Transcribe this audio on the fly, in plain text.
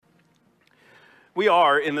We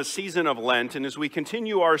are in the season of Lent, and as we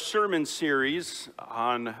continue our sermon series,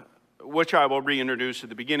 on which I will reintroduce at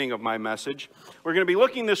the beginning of my message, we're going to be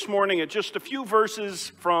looking this morning at just a few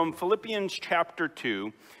verses from Philippians chapter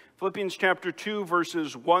 2. Philippians chapter 2,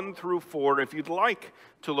 verses 1 through 4. If you'd like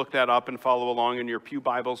to look that up and follow along in your pew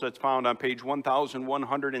Bibles, that's found on page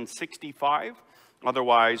 1165.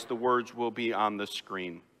 Otherwise, the words will be on the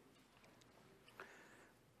screen.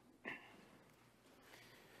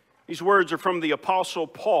 These words are from the Apostle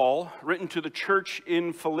Paul, written to the church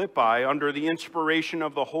in Philippi under the inspiration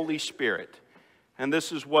of the Holy Spirit. And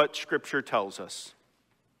this is what Scripture tells us.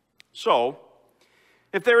 So,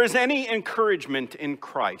 if there is any encouragement in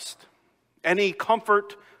Christ, any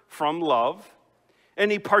comfort from love,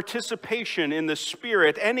 any participation in the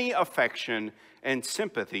Spirit, any affection and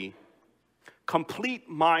sympathy, complete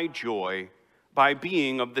my joy by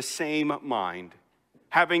being of the same mind,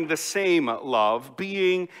 having the same love,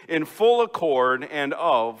 being in full accord and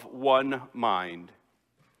of one mind.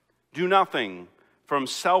 Do nothing from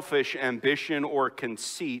selfish ambition or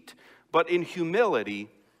conceit, but in humility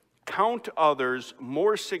count others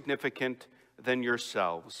more significant than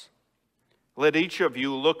yourselves. Let each of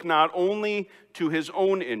you look not only to his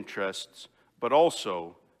own interests, but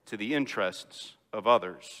also to the interests of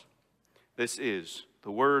others. This is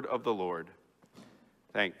the word of the Lord.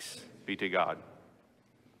 Thanks be to God.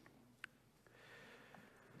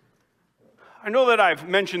 I know that I've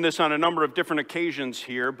mentioned this on a number of different occasions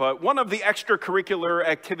here, but one of the extracurricular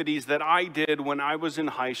activities that I did when I was in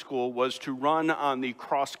high school was to run on the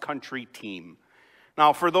cross-country team.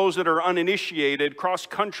 Now, for those that are uninitiated,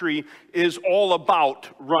 cross-country is all about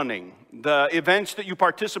running. The events that you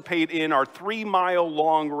participate in are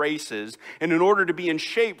 3-mile-long races, and in order to be in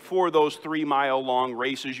shape for those 3-mile-long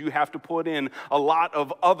races, you have to put in a lot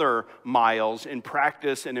of other miles in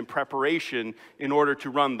practice and in preparation in order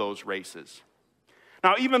to run those races.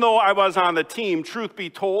 Now, even though I was on the team, truth be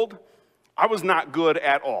told, I was not good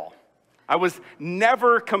at all. I was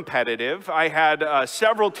never competitive. I had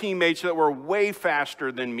several teammates that were way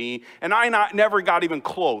faster than me, and I never got even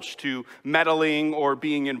close to medaling or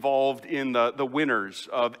being involved in the winners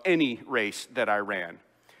of any race that I ran.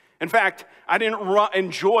 In fact, I didn't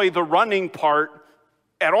enjoy the running part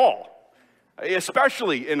at all,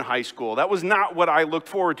 especially in high school. That was not what I looked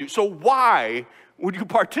forward to. So why would you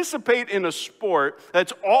participate in a sport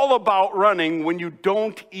that's all about running when you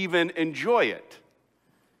don't even enjoy it?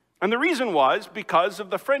 And the reason was because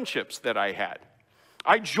of the friendships that I had.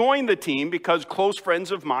 I joined the team because close friends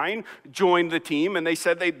of mine joined the team, and they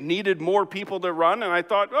said they needed more people to run, and I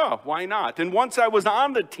thought, oh, why not? And once I was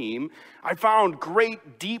on the team, I found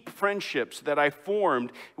great, deep friendships that I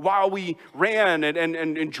formed while we ran and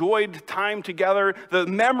enjoyed time together. The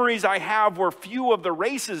memories I have were few of the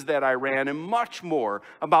races that I ran and much more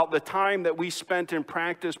about the time that we spent in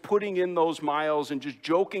practice, putting in those miles and just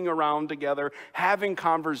joking around together, having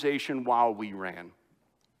conversation while we ran.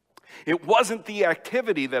 It wasn't the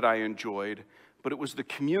activity that I enjoyed, but it was the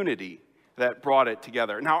community that brought it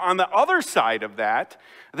together. Now, on the other side of that,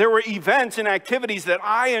 there were events and activities that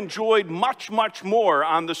I enjoyed much, much more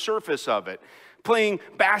on the surface of it. Playing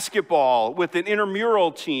basketball with an intramural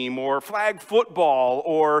team, or flag football,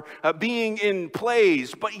 or being in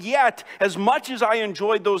plays. But yet, as much as I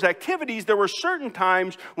enjoyed those activities, there were certain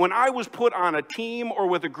times when I was put on a team or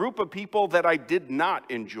with a group of people that I did not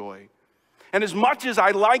enjoy. And as much as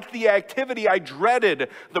I liked the activity, I dreaded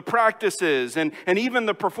the practices and even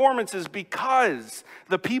the performances because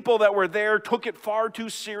the people that were there took it far too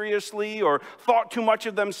seriously or thought too much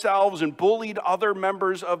of themselves and bullied other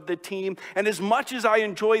members of the team. And as much as I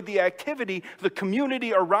enjoyed the activity, the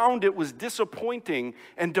community around it was disappointing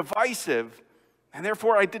and divisive, and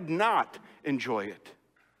therefore I did not enjoy it.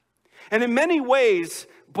 And in many ways,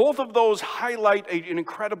 both of those highlight an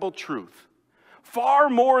incredible truth. Far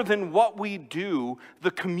more than what we do,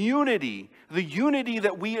 the community, the unity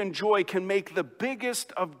that we enjoy can make the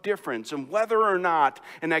biggest of difference in whether or not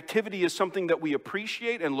an activity is something that we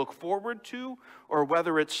appreciate and look forward to, or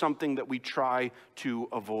whether it's something that we try to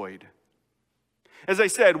avoid. As I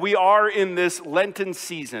said, we are in this Lenten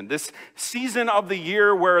season, this season of the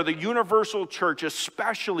year where the universal church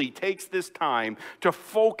especially takes this time to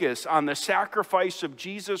focus on the sacrifice of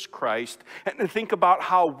Jesus Christ and to think about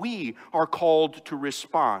how we are called to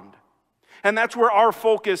respond. And that's where our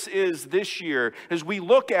focus is this year as we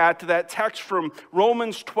look at that text from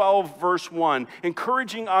Romans 12, verse 1,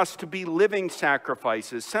 encouraging us to be living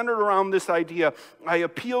sacrifices, centered around this idea, I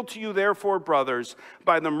appeal to you, therefore, brothers,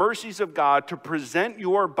 by the mercies of God, to present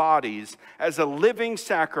your bodies as a living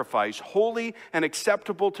sacrifice, holy and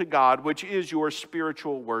acceptable to God, which is your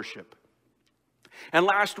spiritual worship. And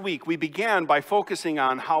last week, we began by focusing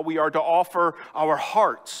on how we are to offer our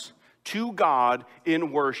hearts to God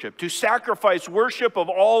in worship, to sacrifice worship of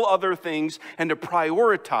all other things, and to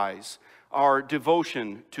prioritize our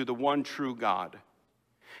devotion to the one true God.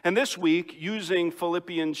 And this week, using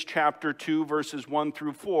Philippians chapter 2, verses 1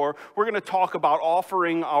 through 4, we're going to talk about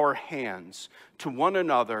offering our hands to one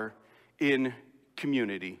another in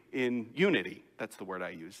community, in unity. That's the word I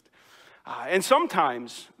used. And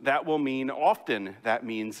sometimes that will mean, often that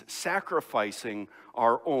means sacrificing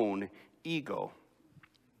our own ego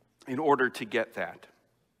in order to get that.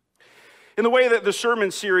 In the way that the sermon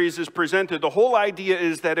series is presented, the whole idea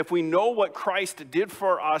is that if we know what Christ did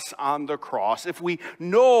for us on the cross, if we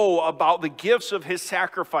know about the gifts of his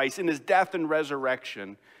sacrifice in his death and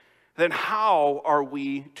resurrection, then how are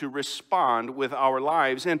we to respond with our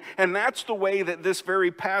lives? And that's the way that this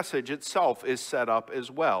very passage itself is set up as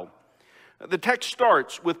well. The text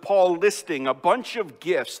starts with Paul listing a bunch of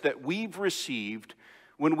gifts that we've received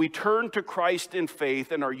when we turn to Christ in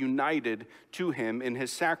faith and are united to him in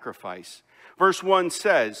his sacrifice. Verse 1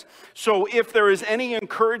 says, "So if there is any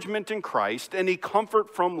encouragement in Christ, any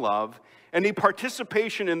comfort from love, any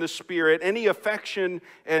participation in the Spirit, any affection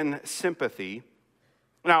and sympathy."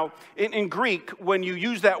 Now, in Greek, when you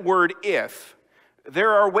use that word "if,"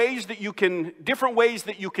 there are different ways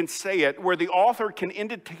that you can say it, where the author can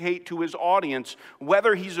indicate to his audience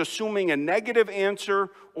whether he's assuming a negative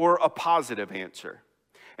answer or a positive answer.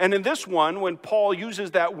 And in this one, when Paul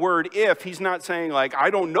uses that word "if," he's not saying like, I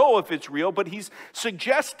don't know if it's real, but he's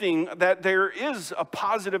suggesting that there is a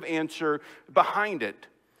positive answer behind it.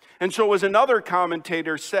 And so as another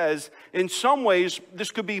commentator says, in some ways, this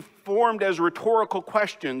could be formed as rhetorical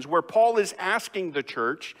questions where Paul is asking the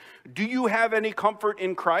church, do you have any comfort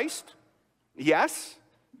in Christ? Yes.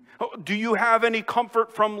 Do you have any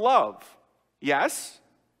comfort from love? Yes.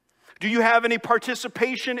 Do you have any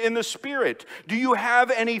participation in the Spirit? Do you have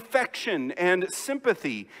any affection and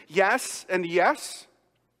sympathy? Yes and yes.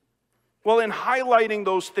 Well, in highlighting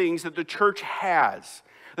those things that the church has,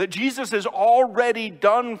 that Jesus has already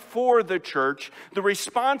done for the church, the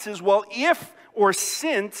response is, well, if or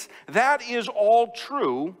since that is all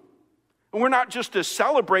true, and we're not just to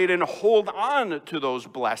celebrate and hold on to those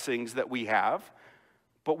blessings that we have,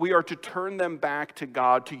 but we are to turn them back to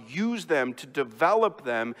God, to use them, to develop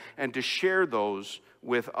them, and to share those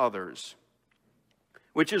with others.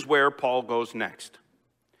 Which is where Paul goes next.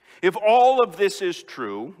 If all of this is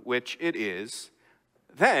true, which it is,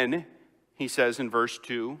 then, he says in verse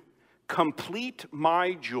 2, complete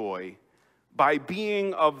my joy by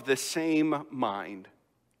being of the same mind,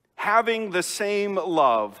 having the same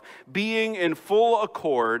love, being in full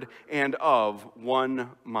accord and of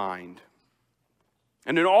one mind.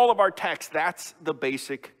 And in all of our texts, that's the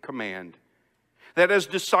basic command. That as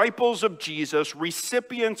disciples of Jesus,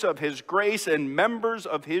 recipients of his grace and members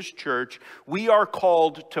of his church, we are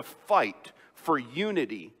called to fight for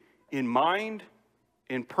unity in mind,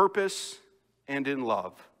 in purpose, and in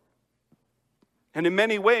love. And in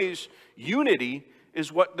many ways, unity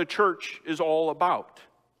is what the church is all about.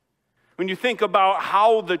 When you think about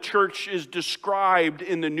how the church is described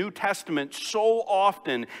in the New Testament, so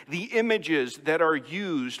often the images that are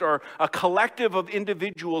used are a collective of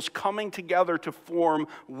individuals coming together to form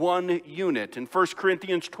one unit. In 1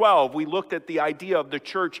 Corinthians 12, we looked at the idea of the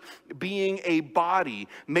church being a body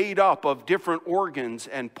made up of different organs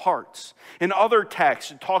and parts. In other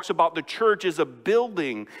texts, it talks about the church as a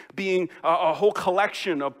building being a whole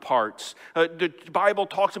collection of parts. The Bible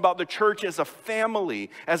talks about the church as a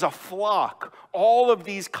family, as a flock. All of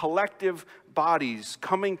these collective bodies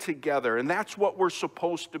coming together, and that's what we're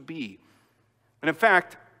supposed to be. And in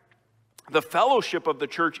fact, the fellowship of the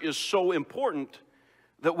church is so important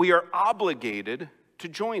that we are obligated to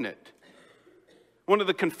join it. One of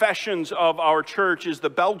the confessions of our church is the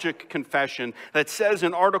Belgic Confession that says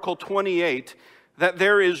in Article 28 that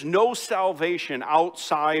there is no salvation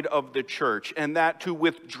outside of the church, and that to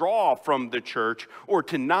withdraw from the church or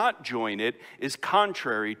to not join it is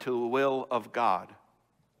contrary to the will of God.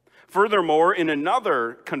 Furthermore, in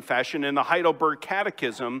another confession in the Heidelberg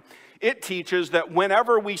Catechism, it teaches that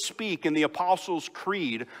whenever we speak in the Apostles'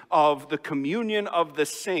 Creed of the communion of the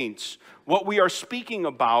saints, what we are speaking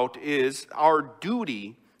about is our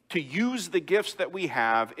duty to use the gifts that we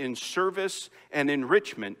have in service and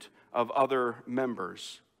enrichment of other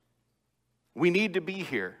members. We need to be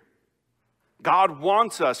here. God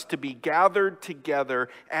wants us to be gathered together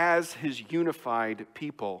as his unified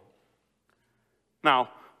people.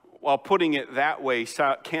 Now, while putting it that way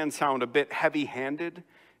can sound a bit heavy-handed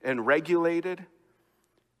and regulated,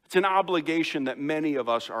 it's an obligation that many of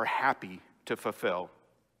us are happy to fulfill.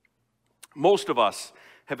 Most of us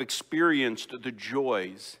have experienced the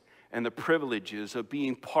joys and the privileges of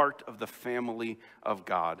being part of the family of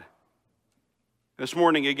God. This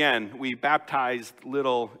morning, again, we baptized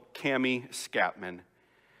little Cammie Scatman,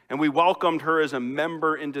 and we welcomed her as a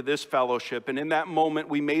member into this fellowship. And in that moment,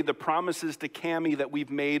 we made the promises to Cammie that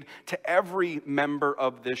we've made to every member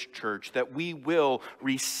of this church, that we will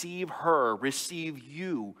receive her, receive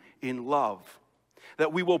you in love,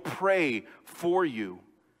 that we will pray for you,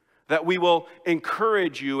 that we will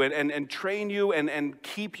encourage you and train you and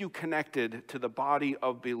keep you connected to the body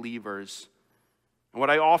of believers. And what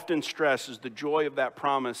I often stress is the joy of that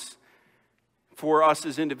promise for us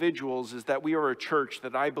as individuals is that we are a church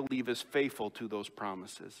that I believe is faithful to those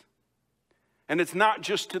promises. And it's not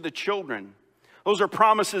just to the children. Those are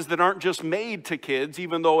promises that aren't just made to kids,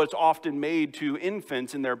 even though it's often made to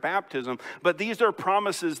infants in their baptism. But these are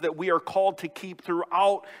promises that we are called to keep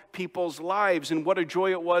throughout people's lives. And what a joy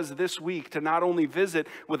it was this week to not only visit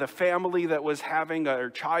with a family that was having a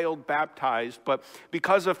child baptized, but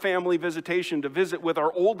because of family visitation, to visit with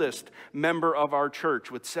our oldest member of our church,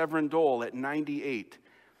 with Severin Dole at 98.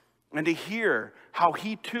 And to hear how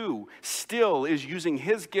he too still is using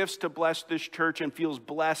his gifts to bless this church and feels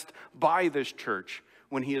blessed by this church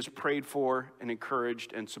when he is prayed for and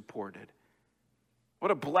encouraged and supported. What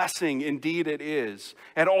a blessing indeed it is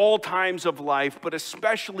at all times of life, but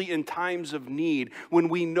especially in times of need, when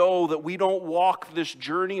we know that we don't walk this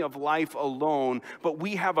journey of life alone, but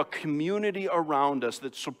we have a community around us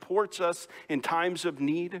that supports us in times of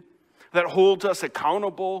need, that holds us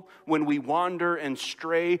accountable when we wander and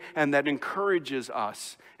stray, and that encourages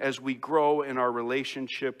us as we grow in our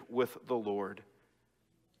relationship with the Lord.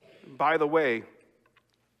 By the way,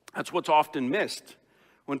 that's what's often missed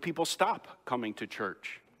when people stop coming to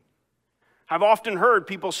church. I've often heard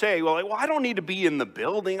people say, well, I don't need to be in the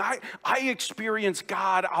building. I experience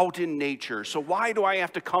God out in nature, so why do I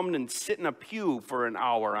have to come and sit in a pew for an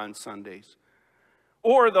hour on Sundays?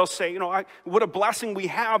 Or they'll say, what a blessing we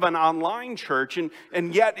have an online church,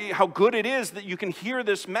 and yet how good it is that you can hear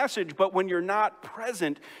this message, but when you're not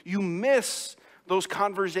present, you miss those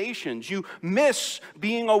conversations. You miss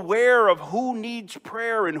being aware of who needs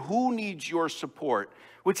prayer and who needs your support,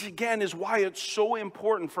 which again is why it's so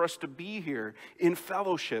important for us to be here in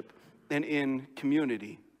fellowship and in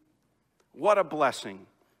community. What a blessing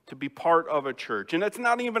to be part of a church. And it's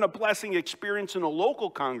not even a blessing experience in a local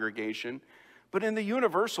congregation, but in the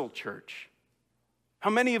universal church. How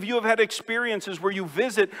many of you have had experiences where you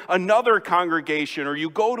visit another congregation or you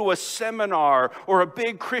go to a seminar or a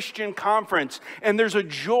big Christian conference, and there's a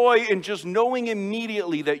joy in just knowing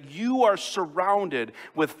immediately that you are surrounded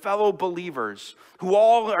with fellow believers who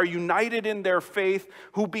all are united in their faith,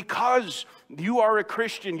 who because you are a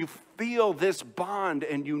Christian, you feel this bond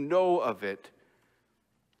and you know of it.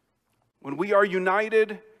 When we are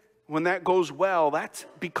united, when that goes well, that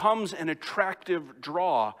becomes an attractive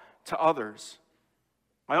draw to others.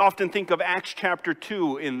 I often think of Acts chapter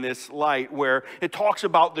 2 in this light, where it talks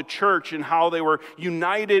about the church and how they were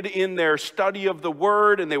united in their study of the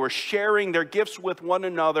word and they were sharing their gifts with one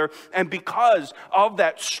another. And because of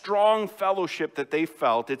that strong fellowship that they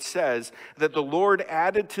felt, it says that the Lord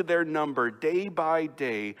added to their number day by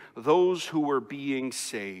day those who were being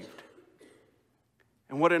saved.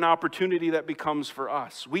 And what an opportunity that becomes for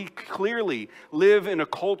us. We clearly live in a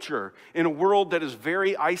culture, in a world that is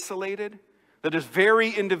very isolated, that is very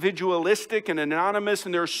individualistic and anonymous,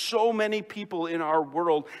 and there are so many people in our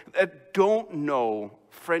world that don't know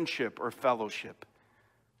friendship or fellowship.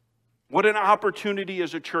 What an opportunity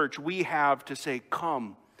as a church we have to say,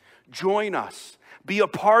 come, join us. Be a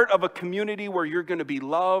part of a community where you're going to be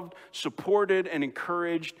loved, supported, and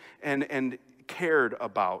encouraged, and cared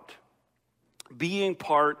about. Being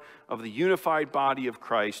part of the unified body of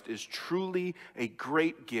Christ is truly a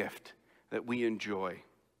great gift that we enjoy.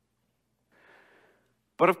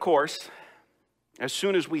 But of course, as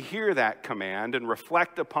soon as we hear that command and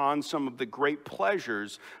reflect upon some of the great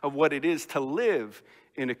pleasures of what it is to live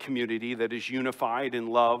in a community that is unified in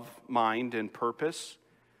love, mind, and purpose,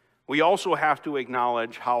 we also have to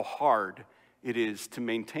acknowledge how hard it is to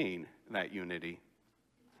maintain that unity.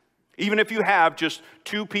 Even if you have just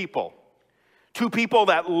two people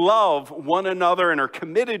that love one another and are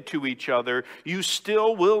committed to each other, you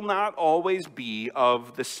still will not always be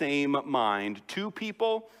of the same mind. Two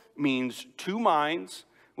people means two minds,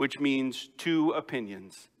 which means two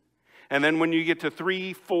opinions. And then when you get to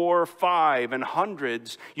 3, 4, 5, and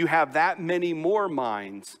hundreds, you have that many more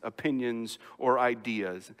minds, opinions, or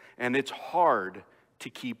ideas. And it's hard to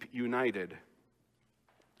keep united.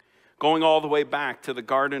 Going all the way back to the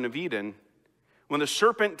Garden of Eden, When the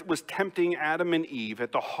serpent was tempting Adam and Eve,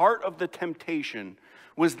 at the heart of the temptation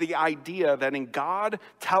was the idea that in God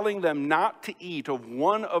telling them not to eat of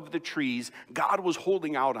one of the trees, God was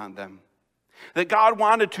holding out on them. That God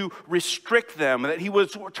wanted to restrict them, that he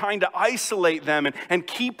was trying to isolate them and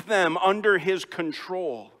keep them under his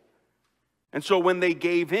control. And so when they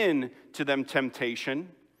gave in to them temptation,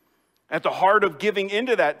 at the heart of giving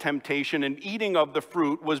into that temptation and eating of the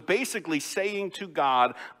fruit was basically saying to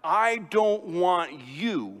God, I don't want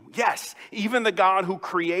you, yes, even the God who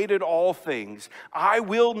created all things, I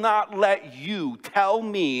will not let you tell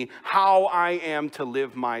me how I am to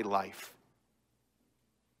live my life.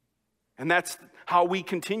 And that's how we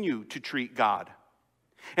continue to treat God.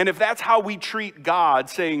 And if that's how we treat God,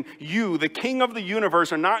 saying, you, the King of the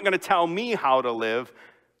universe, are not going to tell me how to live,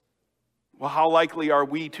 well, how likely are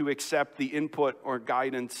we to accept the input or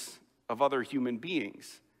guidance of other human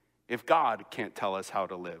beings if God can't tell us how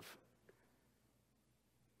to live?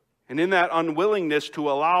 And in that unwillingness to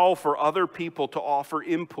allow for other people to offer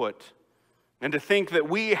input and to think that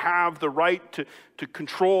we have the right to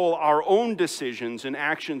control our own decisions and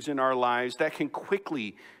actions in our lives, that can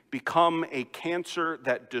quickly become a cancer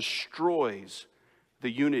that destroys the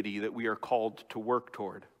unity that we are called to work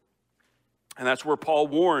toward. And that's where Paul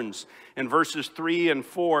warns in verses 3 and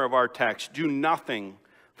 4 of our text. Do nothing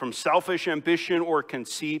from selfish ambition or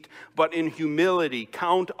conceit, but in humility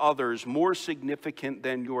count others more significant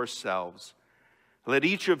than yourselves. Let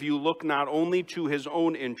each of you look not only to his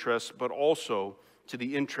own interests, but also to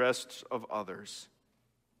the interests of others.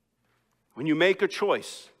 When you make a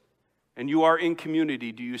choice and you are in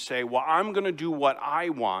community, do you say, well, I'm going to do what I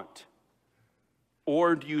want?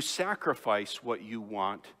 Or do you sacrifice what you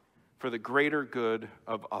want for the greater good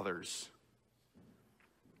of others?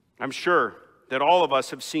 I'm sure that all of us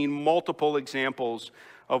have seen multiple examples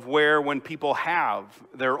of where, when people have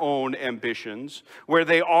their own ambitions, where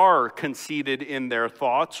they are conceited in their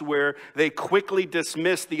thoughts, where they quickly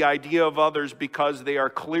dismiss the idea of others because they are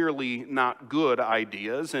clearly not good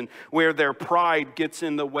ideas, and where their pride gets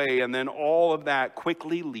in the way, and then all of that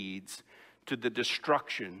quickly leads to the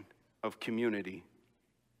destruction of community.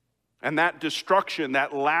 And that destruction,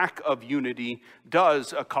 that lack of unity,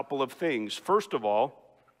 does a couple of things. First of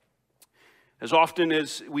all, as often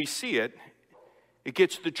as we see it, it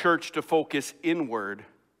gets the church to focus inward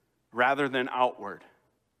rather than outward.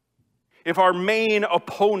 If our main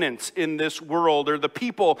opponents in this world are the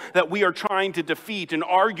people that we are trying to defeat and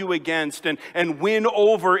argue against and win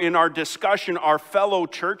over in our discussion, our fellow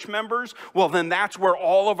church members, well, then that's where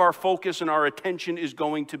all of our focus and our attention is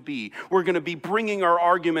going to be. We're going to be bringing our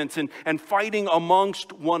arguments and fighting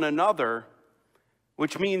amongst one another,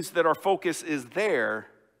 which means that our focus is there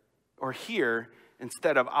or here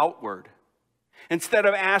instead of outward. Instead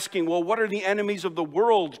of asking, well, what are the enemies of the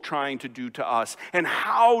world trying to do to us? And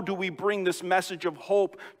how do we bring this message of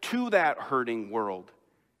hope to that hurting world?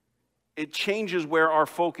 It changes where our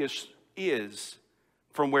focus is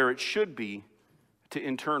from where it should be to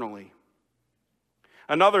internally.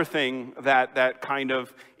 Another thing that kind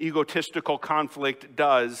of egotistical conflict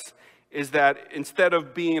does is that instead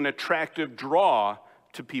of being an attractive draw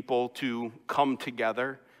to people to come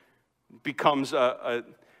together, becomes a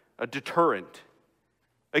deterrent.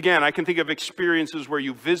 Again, I can think of experiences where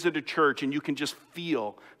you visit a church and you can just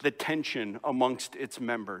feel the tension amongst its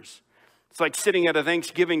members. It's like sitting at a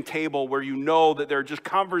Thanksgiving table where you know that there are just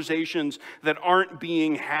conversations that aren't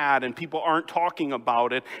being had and people aren't talking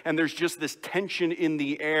about it, and there's just this tension in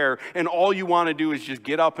the air, and all you want to do is just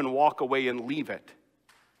get up and walk away and leave it.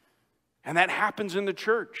 And that happens in the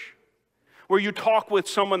church, where you talk with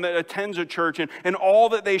someone that attends a church and all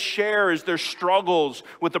that they share is their struggles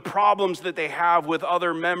with the problems that they have with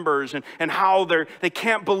other members and how they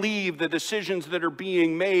can't believe the decisions that are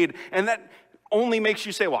being made. And that only makes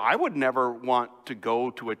you say, well, I would never want to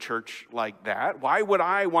go to a church like that. Why would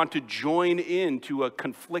I want to join into a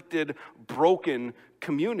conflicted, broken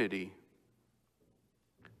community?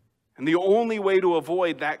 And the only way to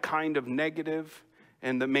avoid that kind of negative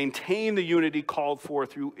and to maintain the unity called for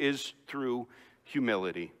is through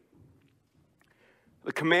humility.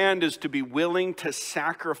 The command is to be willing to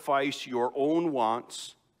sacrifice your own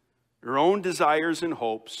wants, your own desires and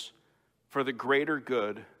hopes for the greater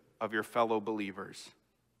good of your fellow believers.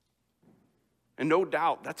 And no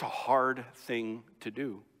doubt, that's a hard thing to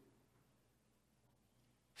do.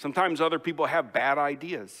 Sometimes other people have bad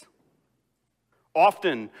ideas.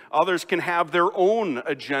 Often, others can have their own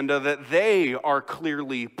agenda that they are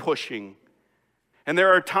clearly pushing. And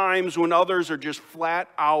there are times when others are just flat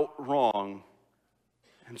out wrong.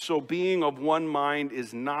 And so being of one mind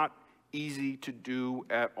is not easy to do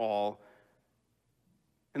at all.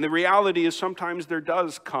 And the reality is sometimes there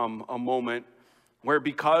does come a moment where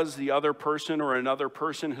because the other person or another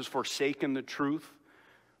person has forsaken the truth,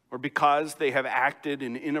 or because they have acted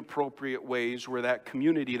in inappropriate ways where that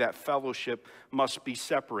community, that fellowship must be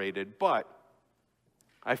separated. But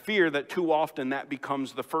I fear that too often that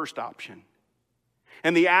becomes the first option.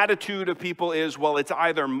 And the attitude of people is, well, it's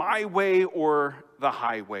either my way or the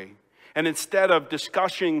highway. And instead of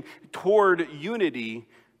discussing toward unity,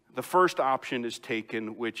 the first option is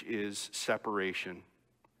taken, which is separation.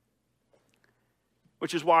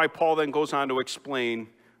 Which is why Paul then goes on to explain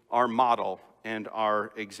our model and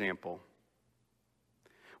our example.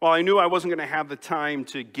 Well, I knew I wasn't going to have the time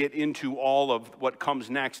to get into all of what comes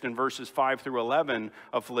next in verses 5 through 11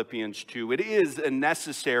 of Philippians 2. It is a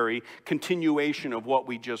necessary continuation of what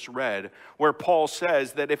we just read, where Paul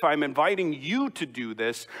says that if I'm inviting you to do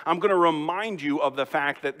this, I'm going to remind you of the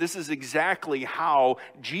fact that this is exactly how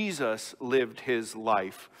Jesus lived his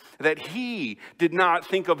life. That he did not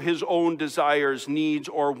think of his own desires, needs,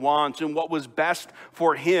 or wants and what was best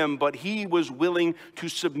for him, but he was willing to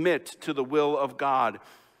submit to the will of God.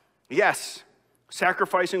 Yes,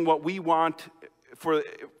 sacrificing what we want for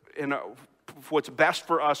what's best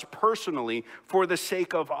for us personally for the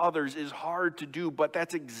sake of others is hard to do, but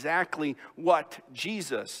that's exactly what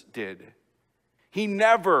Jesus did. He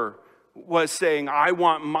never was saying, I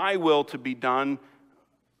want my will to be done,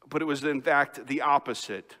 but it was in fact the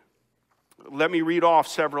opposite. Let me read off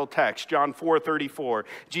several texts. John 4:34.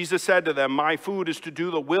 Jesus said to them, my food is to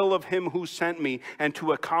do the will of him who sent me and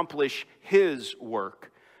to accomplish his work.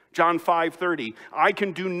 John 5:30, I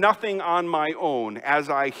can do nothing on my own. As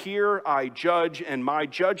I hear, I judge, and my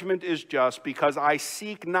judgment is just, because I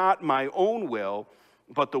seek not my own will,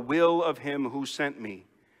 but the will of him who sent me.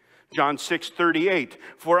 John 6:38,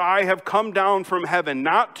 for I have come down from heaven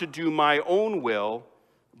not to do my own will,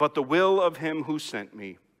 but the will of him who sent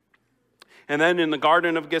me. And then in the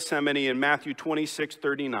Garden of Gethsemane in Matthew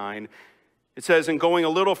 26:39, it says, and going a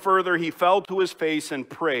little further, he fell to his face and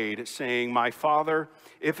prayed, saying, my Father,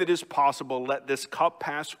 if it is possible, let this cup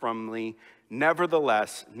pass from me.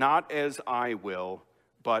 Nevertheless, not as I will,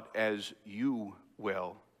 but as you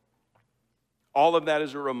will. All of that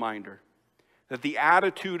is a reminder that the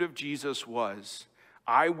attitude of Jesus was,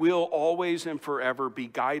 I will always and forever be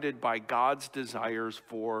guided by God's desires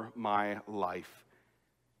for my life.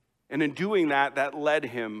 And in doing that, that led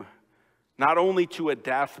him not only to a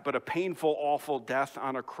death, but a painful, awful death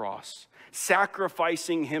on a cross,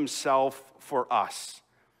 sacrificing himself for us.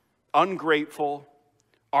 Ungrateful,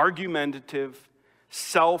 argumentative,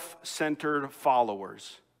 self-centered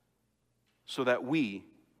followers, so that we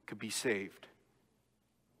could be saved.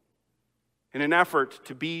 In an effort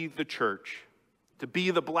to be the church, to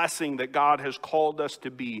be the blessing that God has called us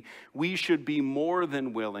to be, we should be more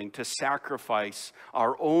than willing to sacrifice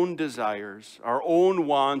our own desires, our own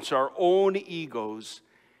wants, our own egos,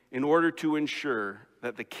 in order to ensure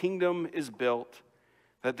that the kingdom is built,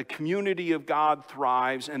 that the community of God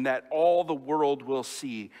thrives, and that all the world will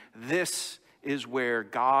see this is where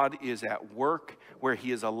God is at work, where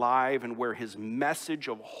he is alive, and where his message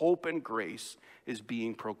of hope and grace is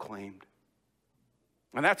being proclaimed.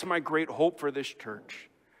 And that's my great hope for this church.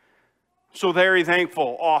 So very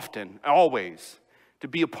thankful often, always, to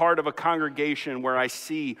be a part of a congregation where I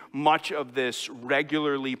see much of this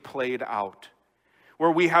regularly played out, where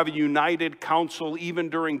we have a united counsel even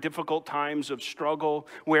during difficult times of struggle,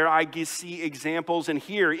 where I see examples and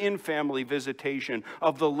hear in family visitation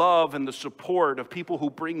of the love and the support of people who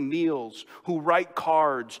bring meals, who write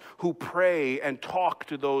cards, who pray and talk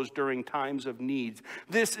to those during times of needs.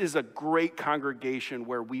 This is a great congregation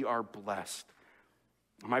where we are blessed.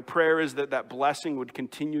 My prayer is that that blessing would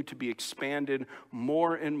continue to be expanded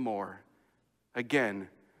more and more. Again,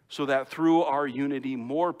 so that through our unity,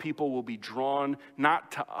 more people will be drawn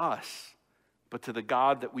not to us, but to the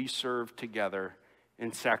God that we serve together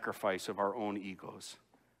in sacrifice of our own egos.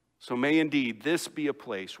 So may indeed this be a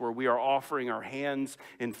place where we are offering our hands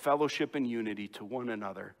in fellowship and unity to one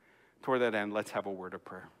another. Toward that end, let's have a word of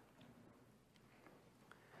prayer.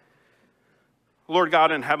 Lord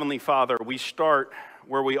God and Heavenly Father, we start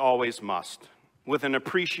where we always must, with an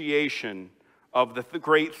appreciation of the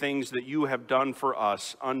great things that you have done for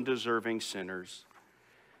us, undeserving sinners.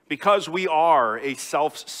 Because we are a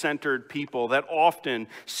self-centered people that often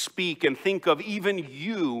speak and think of even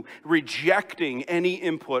you rejecting any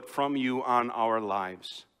input from you on our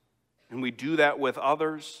lives. And we do that with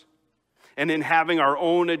others. And in having our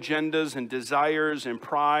own agendas and desires and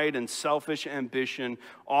pride and selfish ambition,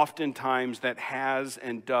 oftentimes that has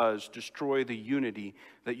and does destroy the unity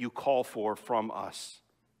that you call for from us.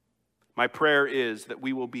 My prayer is that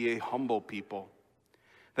we will be a humble people,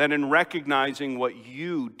 that in recognizing what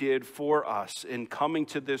you did for us in coming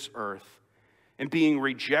to this earth and being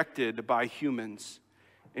rejected by humans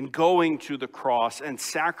and going to the cross and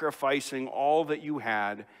sacrificing all that you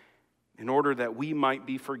had in order that we might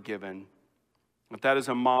be forgiven, that is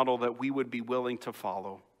a model that we would be willing to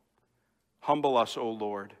follow. Humble us, O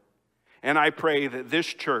Lord. And I pray that this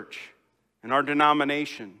church and our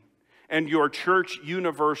denomination and your church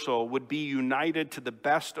universal would be united to the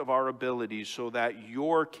best of our abilities so that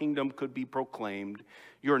your kingdom could be proclaimed,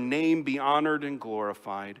 your name be honored and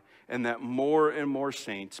glorified, and that more and more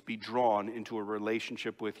saints be drawn into a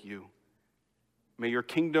relationship with you. May your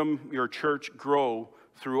kingdom, your church grow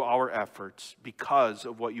through our efforts because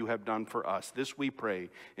of what you have done for us. This we pray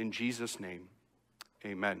in Jesus' name.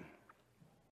 Amen.